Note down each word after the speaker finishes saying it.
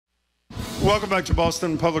Welcome back to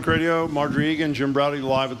Boston Public Radio. Margery, Eagan, Jim Braude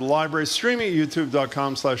live at the library, streaming at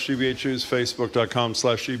youtube.com/GBH News,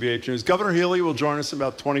 facebook.com/GBH News. Governor Healy will join us in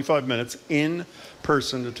about 25 minutes in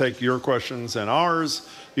person to take your questions and ours.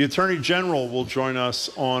 The Attorney General will join us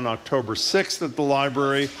on October 6th at the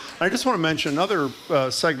library. I just want to mention another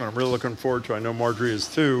segment I'm really looking forward to. I know Margery is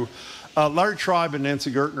too. Larry Tribe and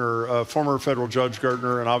Nancy Gertner, former federal Judge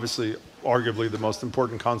Gertner, and obviously arguably the most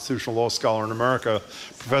important constitutional law scholar in America,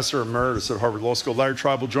 Professor Emeritus at Harvard Law School. Larry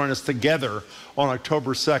Tribe will join us together on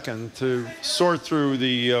October 2nd to sort through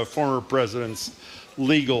the former president's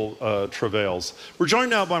legal travails. We're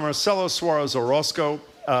joined now by Marcelo Suárez-Orozco.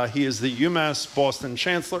 He is the UMass Boston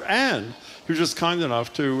Chancellor, and he was just kind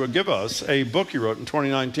enough to give us a book he wrote in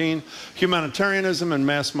 2019, Humanitarianism and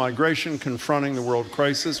Mass Migration, Confronting the World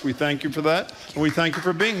Crisis. We thank you for that, and we thank you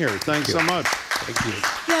for being here. Thanks so much. Thank you.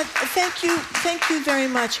 Yeah, thank you very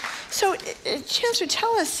much. So, Chancellor,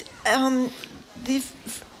 tell us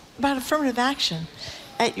about affirmative action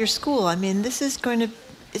at your school. I mean,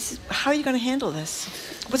 how are you going to handle this?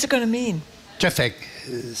 What's it going to mean? Terrific.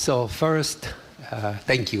 So first,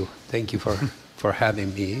 thank you. Thank you for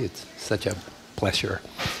having me. It's such a pleasure.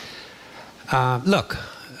 Look,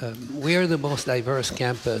 we are the most diverse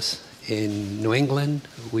campus in New England.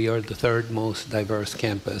 We are the third most diverse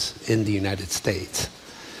campus in the United States.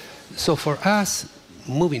 So for us,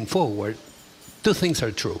 moving forward, two things are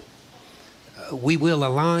true. We will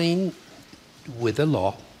align with the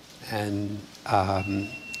law and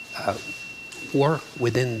work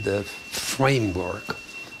within the framework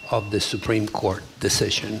of the Supreme Court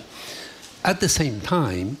decision. At the same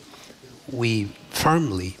time, we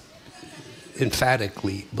firmly,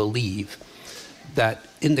 emphatically believe that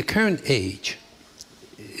in the current age,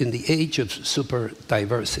 in the age of super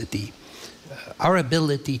diversity, our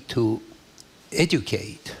ability to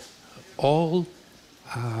educate all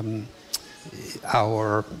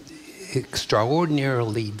our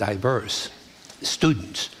extraordinarily diverse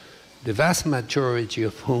students, the vast majority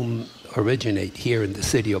of whom originate here in the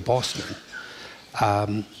city of Boston,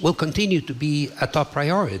 will continue to be a top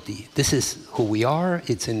priority. This is who we are.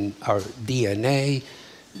 It's in our DNA.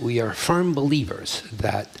 We are firm believers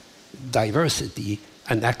that diversity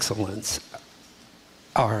and excellence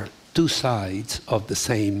are two sides of the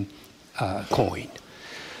same coin.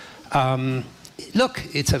 Look,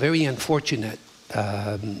 it's a very unfortunate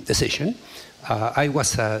decision. I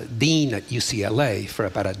was a dean at UCLA for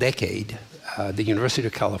about a decade. The University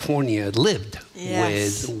of California lived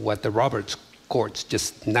with what the Roberts courts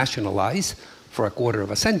just nationalized for a quarter of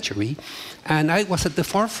a century. And I was at the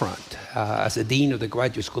forefront as a dean of the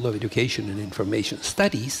Graduate School of Education and Information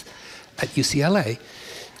Studies at UCLA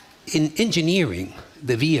in engineering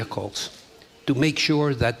the vehicles to make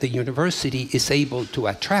sure that the university is able to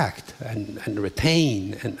attract and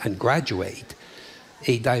retain and graduate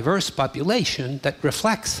a diverse population that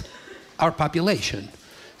reflects our population.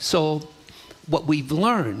 So what we've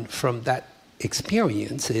learned from that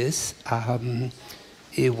experience is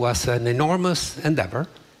it was an enormous endeavor.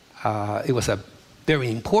 It was a very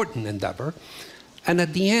important endeavor. And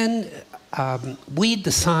at the end, we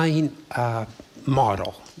designed a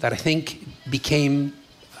model that I think became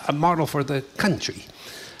a model for the country.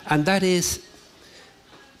 And that is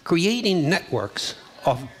creating networks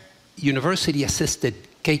of university-assisted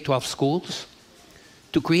K-12 schools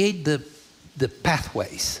to create the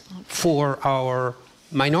pathways for our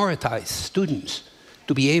minoritized students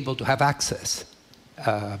to be able to have access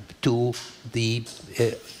to the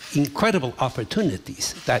incredible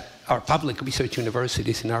opportunities that our public research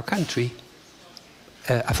universities in our country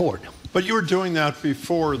afford. But you were doing that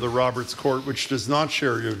before the Roberts Court, which does not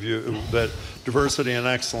share your view that diversity and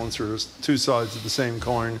excellence are two sides of the same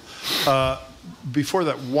coin. Before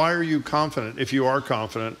that, why are you confident, if you are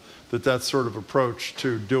confident, that that sort of approach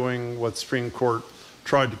to doing what Supreme Court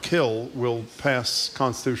tried to kill will pass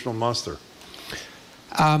constitutional muster?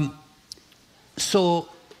 So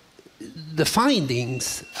the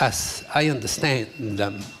findings, as I understand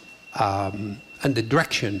them, and the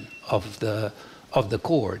direction of the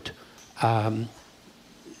court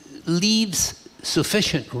leaves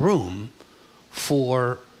sufficient room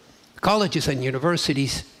for colleges and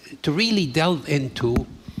universities to really delve into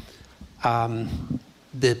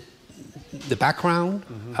the background,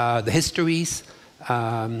 the histories,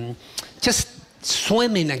 just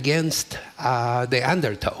swimming against the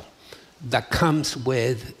undertow that comes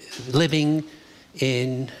with living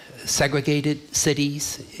in segregated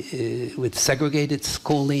cities, with segregated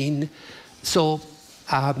schooling. So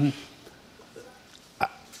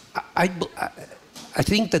I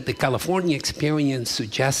think that the California experience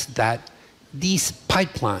suggests that these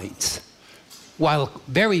pipelines, while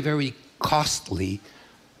very, very costly,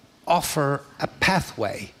 offer a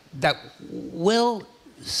pathway that will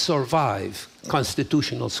survive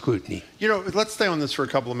constitutional scrutiny. You know, let's stay on this for a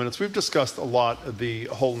couple of minutes. We've discussed a lot of the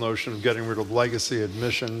whole notion of getting rid of legacy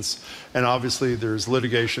admissions, and obviously there's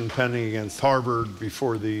litigation pending against Harvard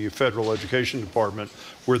before the Federal Education Department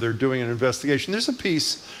where they're doing an investigation. There's a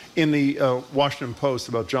piece in the Washington Post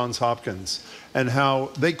about Johns Hopkins and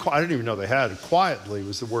how they, I didn't even know they had, quietly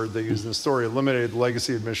was the word they used in the story, eliminated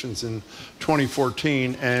legacy admissions in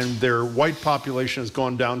 2014, and their white population has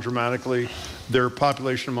gone down dramatically. Their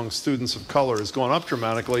population among students of color has gone up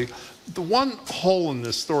dramatically. The one hole in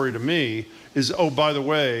this story to me is, oh, by the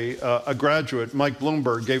way, a graduate, Mike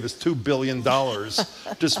Bloomberg, gave us $2 billion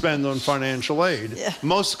to spend on financial aid. Yeah.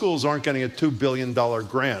 Most schools aren't getting a $2 billion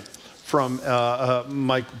grant from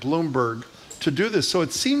Mike Bloomberg to do this. So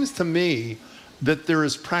it seems to me that there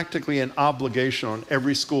is practically an obligation on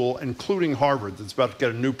every school, including Harvard, that's about to get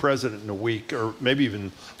a new president in a week, or maybe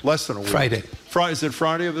even less than a week. Friday. Is it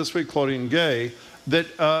Friday of this week, Claudine Gay, that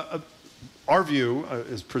our view,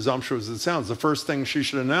 as presumptuous as it sounds, the first thing she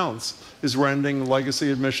should announce is we're ending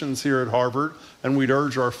legacy admissions here at Harvard, and we'd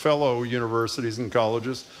urge our fellow universities and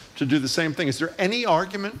colleges to do the same thing. Is there any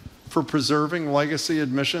argument for preserving legacy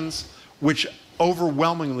admissions, which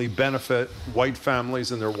overwhelmingly benefit white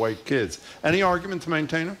families and their white kids? Any argument to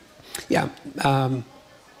maintain it? Yeah,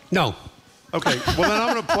 no. Okay, well then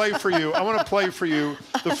I'm going to play for you. I want to play for you.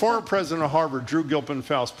 The former president of Harvard, Drew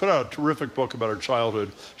Gilpin-Faust, put out a terrific book about her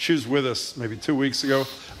childhood. She was with us maybe 2 weeks ago.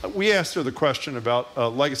 We asked her the question about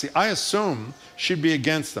legacy. I assume she'd be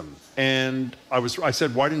against them. And I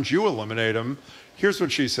said, why didn't you eliminate them? Here's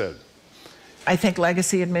what she said. I think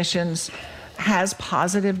legacy admissions has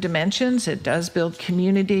positive dimensions. It does build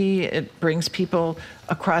community. It brings people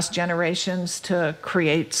across generations to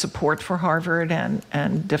create support for Harvard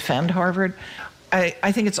and defend Harvard.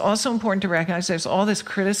 I think it's also important to recognize there's all this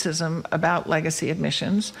criticism about legacy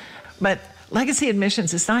admissions, but legacy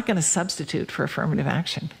admissions is not going to substitute for affirmative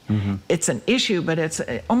action. Mm-hmm. It's an issue, but it's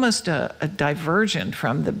almost a divergent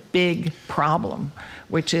from the big problem,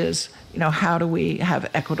 which is, how do we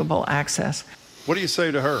have equitable access? What do you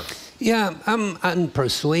say to her? Yeah, I'm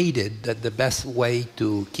persuaded that the best way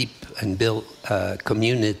to keep and build a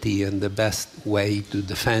community and the best way to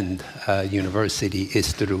defend a university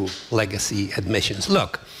is through legacy admissions.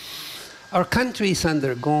 Look, our country is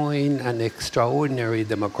undergoing an extraordinary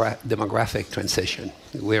demographic transition.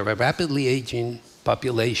 We're a rapidly aging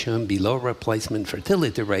population, below replacement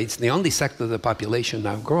fertility rates. The only sector of the population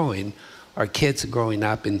now growing are kids growing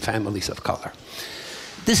up in families of color.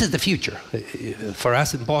 This is the future. For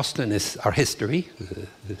us in Boston, is our history.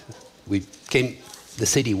 We came the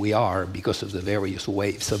city we are because of the various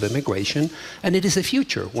waves of immigration, and it is a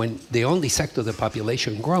future when the only sector of the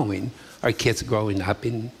population growing are kids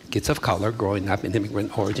of color growing up in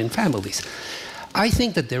immigrant origin families. I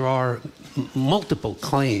think that there are multiple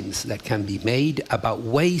claims that can be made about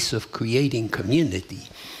ways of creating community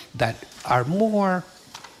that are more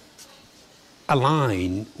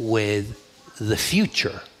aligned with the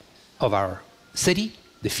future of our city,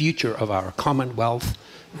 the future of our Commonwealth,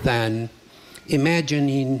 than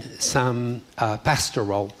imagining some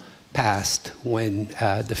pastoral past when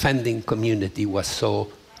defending community was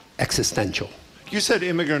so existential. You said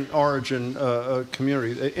immigrant origin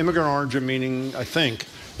community. Immigrant origin meaning, I think,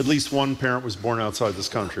 at least one parent was born outside this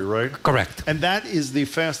country, right? Correct. And that is the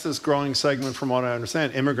fastest growing segment, from what I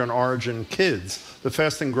understand, immigrant origin kids, the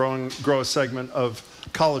fastest growing segment of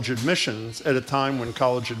college admissions at a time when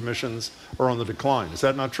college admissions are on the decline. Is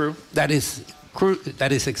that not true? That is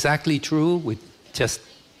exactly true. We just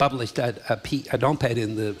published an op-ed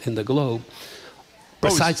in the Globe.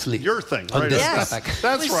 Precisely. Your thing, on right? this Yes. topic.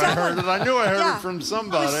 That's where I heard it. I knew I heard it from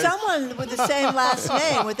somebody. It was someone with the same last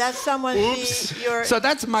name. Would that someone be your So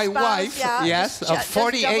that's my spouse? wife, Yeah. yes, Just of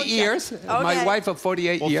 48 years. Okay. My wife of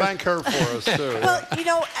 48 Well, years. thank her for us, too.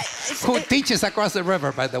 Well, Who teaches across the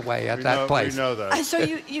river, by the way, at that place. We know that. So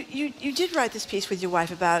you did write this piece with your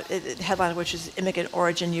wife about the headline, which is Immigrant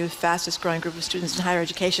Origin Youth, Fastest Growing Group of Students in Higher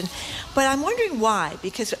Education. But I'm wondering why,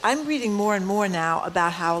 because I'm reading more and more now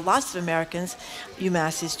about how lots of Americans,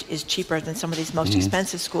 UMass is cheaper than some of these most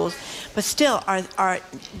expensive schools, but still are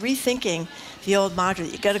rethinking the old mantra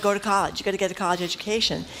that you got to go to college, you got to get a college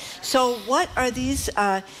education. So what are these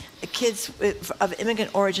kids of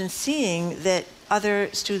immigrant origin seeing that other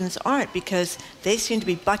students aren't, because they seem to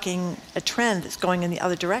be bucking a trend that's going in the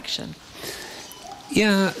other direction?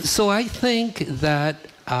 Yeah, so I think that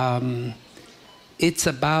it's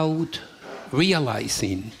about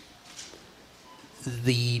realizing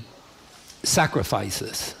the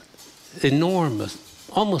sacrifices, enormous,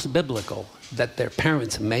 almost biblical, that their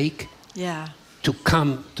parents make to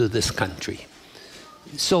come to this country.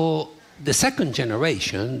 So the second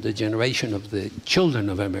generation, the generation of the children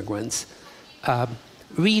of immigrants,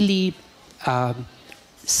 really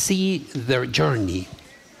see their journey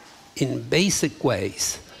in basic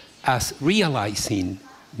ways as realizing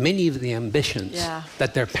many of the ambitions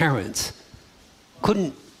that their parents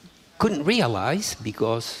couldn't realize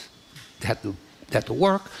because they had to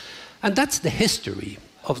work. And that's the history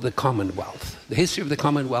of the Commonwealth. The history of the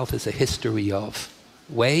Commonwealth is a history of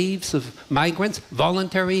waves of migrants,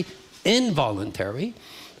 voluntary, involuntary.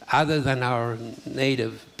 Other than our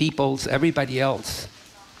native peoples, everybody else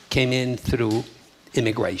came in through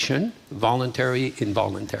immigration, voluntary,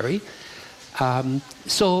 involuntary.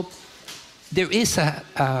 So there is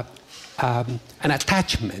an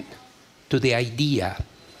attachment to the idea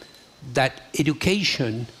that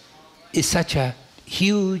education is such a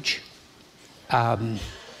huge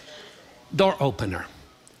door opener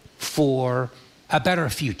for a better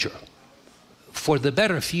future. For the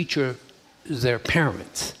better future their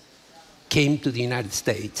parents came to the United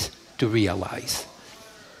States to realize.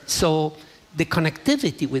 So the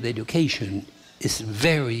connectivity with education is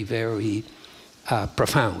very, very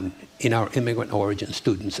profound in our immigrant origin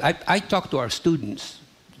students. I talk to our students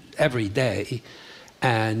every day,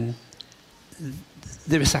 and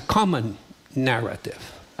there is a common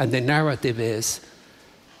narrative. And the narrative is,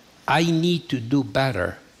 I need to do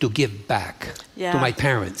better to give back to my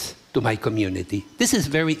parents, to my community. This is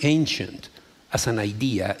very ancient as an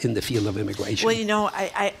idea in the field of immigration. Well, you know,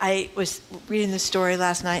 I was reading this story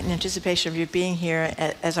last night in anticipation of you being here,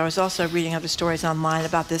 as I was also reading other stories online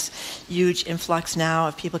about this huge influx now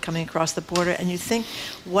of people coming across the border, and you think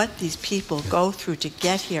what these people go through to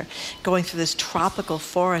get here, going through this tropical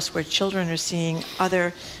forest where children are seeing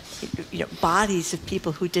other bodies of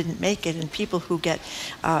people who didn't make it, and people who get,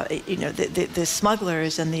 the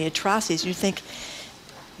smugglers and the atrocities. You think,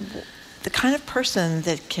 the kind of person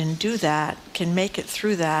that can do that, can make it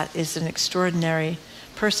through that, is an extraordinary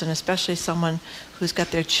person, especially someone who's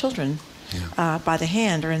got their children by the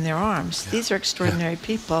hand or in their arms. These are extraordinary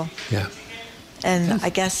people. And I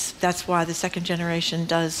guess that's why the second generation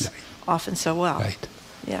does often so well. Right.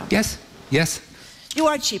 Yes. You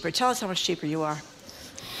are cheaper. Tell us how much cheaper you are.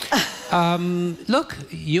 Look,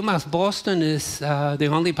 UMass Boston is the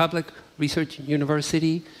only public research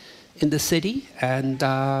university in the city, and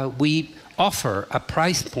we offer a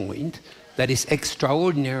price point that is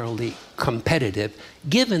extraordinarily competitive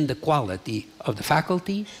given the quality of the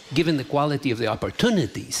faculty, given the quality of the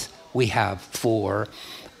opportunities we have for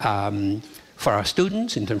our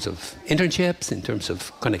students in terms of internships, in terms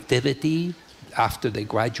of connectivity after they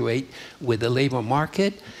graduate with the labor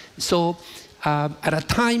market. So at a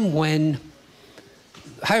time when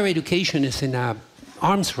higher education is in an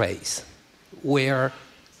arms race, where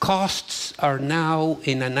costs are now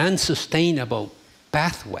in an unsustainable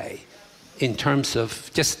pathway in terms of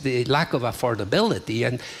just the lack of affordability,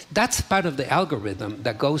 and that's part of the algorithm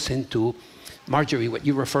that goes into, Margery, what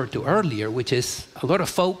you referred to earlier, which is a lot of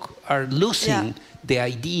folk are losing the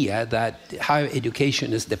idea that higher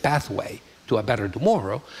education is the pathway to a better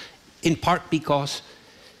tomorrow, in part because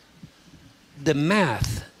the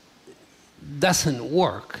math doesn't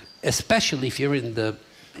work, especially if you're in the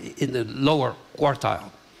lower quartile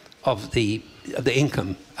of the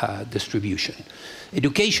income distribution.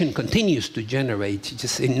 Education continues to generate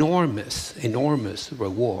just enormous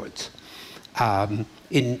rewards for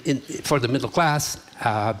the middle class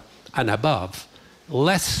and above,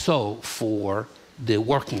 less so for the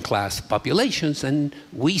working class populations. And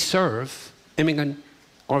we serve immigrant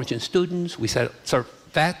origin students, we serve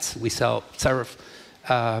vets, we serve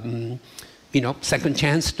second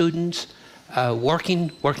chance students,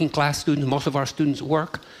 working class students. Most of our students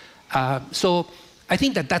work. So I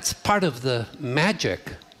think that that's part of the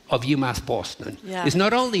magic of UMass Boston. It's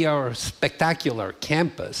not only our spectacular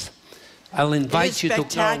campus. I'll invite you to.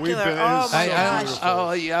 But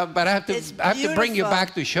I have to bring you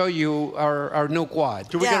back to show you our new quad.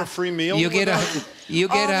 Do we get a free meal? You get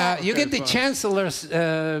the Chancellor's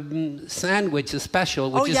sandwich special,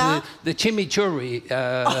 which is the chimichurri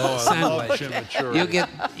sandwich. I'll get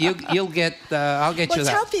you that.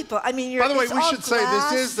 Tell people. I mean, by the way, we should say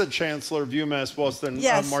this is the Chancellor of UMass Boston,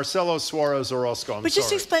 Marcelo Suárez-Orozco. But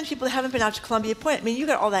just explain to people that haven't been out to Columbia Point. I mean, you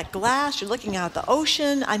got all that glass. You're looking out at the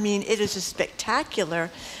ocean. I mean, it is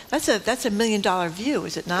spectacular. That's a $1 million view,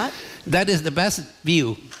 is it not? That is the best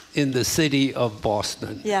view in the city of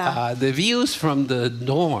Boston. The views from the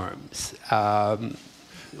dorms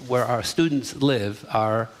where our students live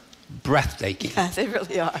are breathtaking. Yeah, they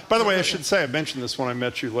really are. By the way, I should say, I mentioned this when I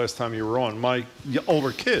met you last time you were on. My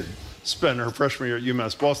older kid spent her freshman year at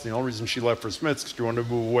UMass Boston. The only reason she left for Smith's because she wanted to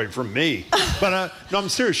move away from me. But no, I'm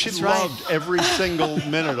serious. She loved every single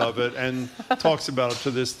minute of it and talks about it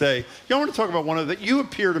to this day. I want to talk about one of the, you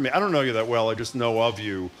appear to me, I don't know you that well, I just know of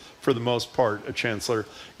you for the most part, Chancellor.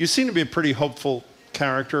 You seem to be a pretty hopeful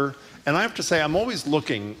character. And I have to say, I'm always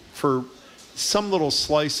looking for some little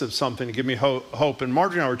slice of something to give me hope. And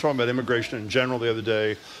Margery and I were talking about immigration in general the other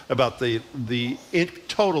day, about the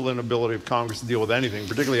total inability of Congress to deal with anything,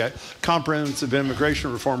 particularly comprehensive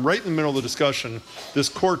immigration reform. Right in the middle of the discussion, this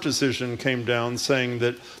court decision came down saying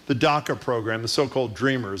that the DACA program, the so-called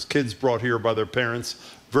Dreamers, kids brought here by their parents,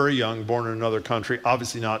 very young, born in another country,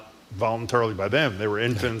 obviously not voluntarily by them, they were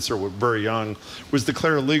infants or were very young, was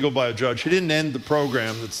declared illegal by a judge. He didn't end the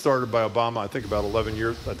program that started by Obama, I think about 11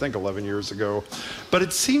 years ago. But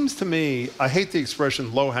it seems to me, I hate the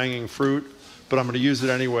expression low-hanging fruit, but I'm going to use it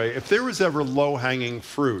anyway. If there was ever low-hanging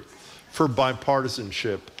fruit for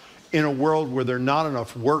bipartisanship in a world where there are not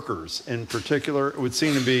enough workers in particular, it would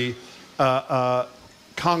seem to be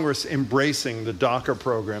Congress embracing the DACA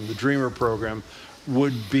program, the Dreamer program,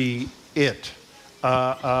 would be it.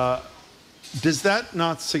 Does that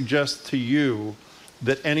not suggest to you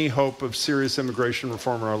that any hope of serious immigration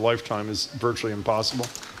reform in our lifetime is virtually impossible?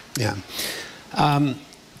 Yeah.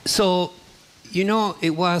 So, you know,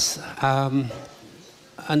 it was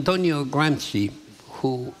Antonio Gramsci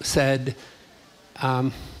who said,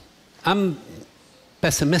 I'm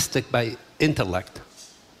pessimistic by intellect,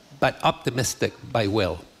 but optimistic by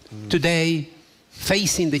will. Today,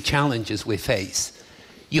 facing the challenges we face,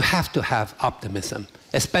 you have to have optimism,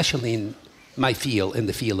 especially in my field, in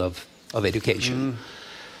the field of education.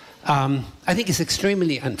 I think it's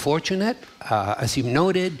extremely unfortunate. As you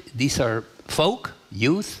noted, these are folk,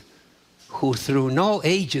 youth, who through no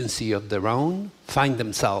agency of their own find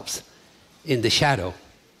themselves in the shadow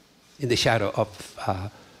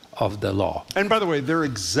of the law. And by the way, they're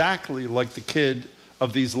exactly like the kid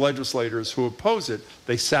of these legislators who oppose it.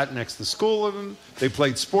 They sat next to school with them, they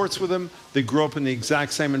played sports with them, they grew up in the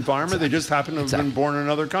exact same environment, they just happen to have been born in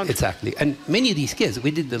another country. Exactly, and many of these kids, we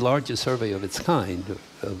did the largest survey of its kind of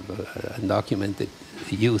undocumented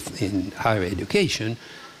youth in higher education.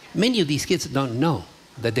 Many of these kids don't know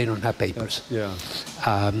that they don't have papers. Yeah.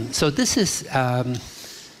 So this is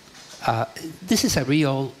a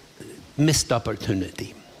real missed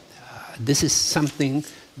opportunity. This is something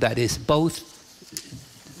that is both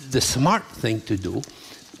the smart thing to do.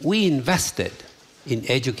 We invested in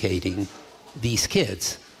educating these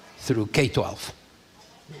kids through K-12.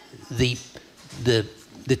 The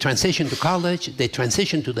transition to college, the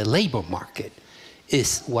transition to the labor market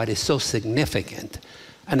is what is so significant,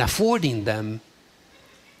 and affording them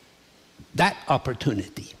that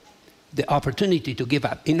opportunity, the opportunity to give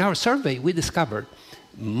up. In our survey, we discovered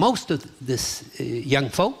most of this young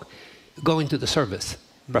folk go into the service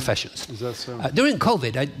professions. Is that so? During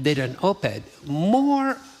COVID, I did an op-ed.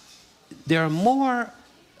 There are more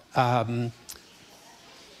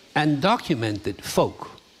undocumented folk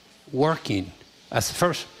working as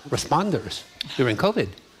first responders during COVID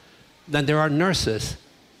than there are nurses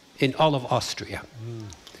in all of Austria.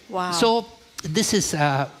 Wow. So this is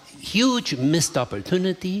a huge missed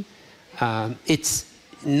opportunity. It's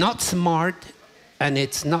not smart and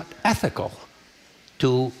it's not ethical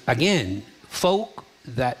to, again, folk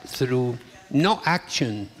that through no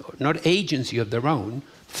action, or not agency of their own,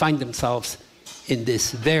 find themselves in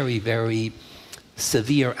this very, very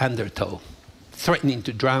severe undertow, threatening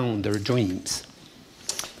to drown their dreams.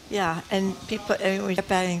 Yeah, and people, I mean, we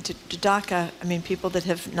kept adding to DACA, I mean, people that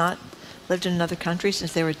have not lived in another country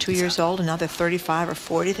since they were 2 years old, and now they're 35 or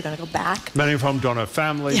 40, they're going to go back. Many of whom don't have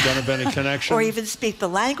family, don't have any connection. Or even speak the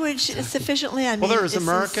language sufficiently. I mean, well, they're as it's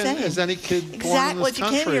American insane. as any kid born in this Well, if you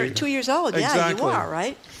country. came here at 2 years old, yeah, you are,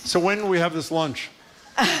 right? So when will we have this lunch?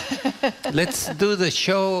 Let's do the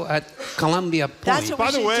show at Columbia Point. That's what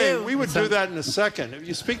By the way, do. we would do that in a second. If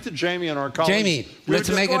you speak to Jamie and our colleagues. Jamie, let's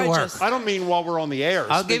make it work. I don't mean while we're on the air.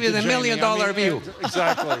 I'll give you the $1 million view.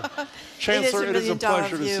 Exactly. Chancellor, it is a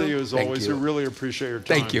pleasure to see you as Thank always. you. We really appreciate your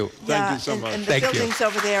time. Thank you. Yeah, Thank you so much. And the Thank you. buildings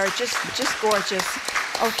over there are just gorgeous.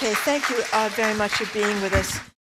 Okay, thank you very much for being with us.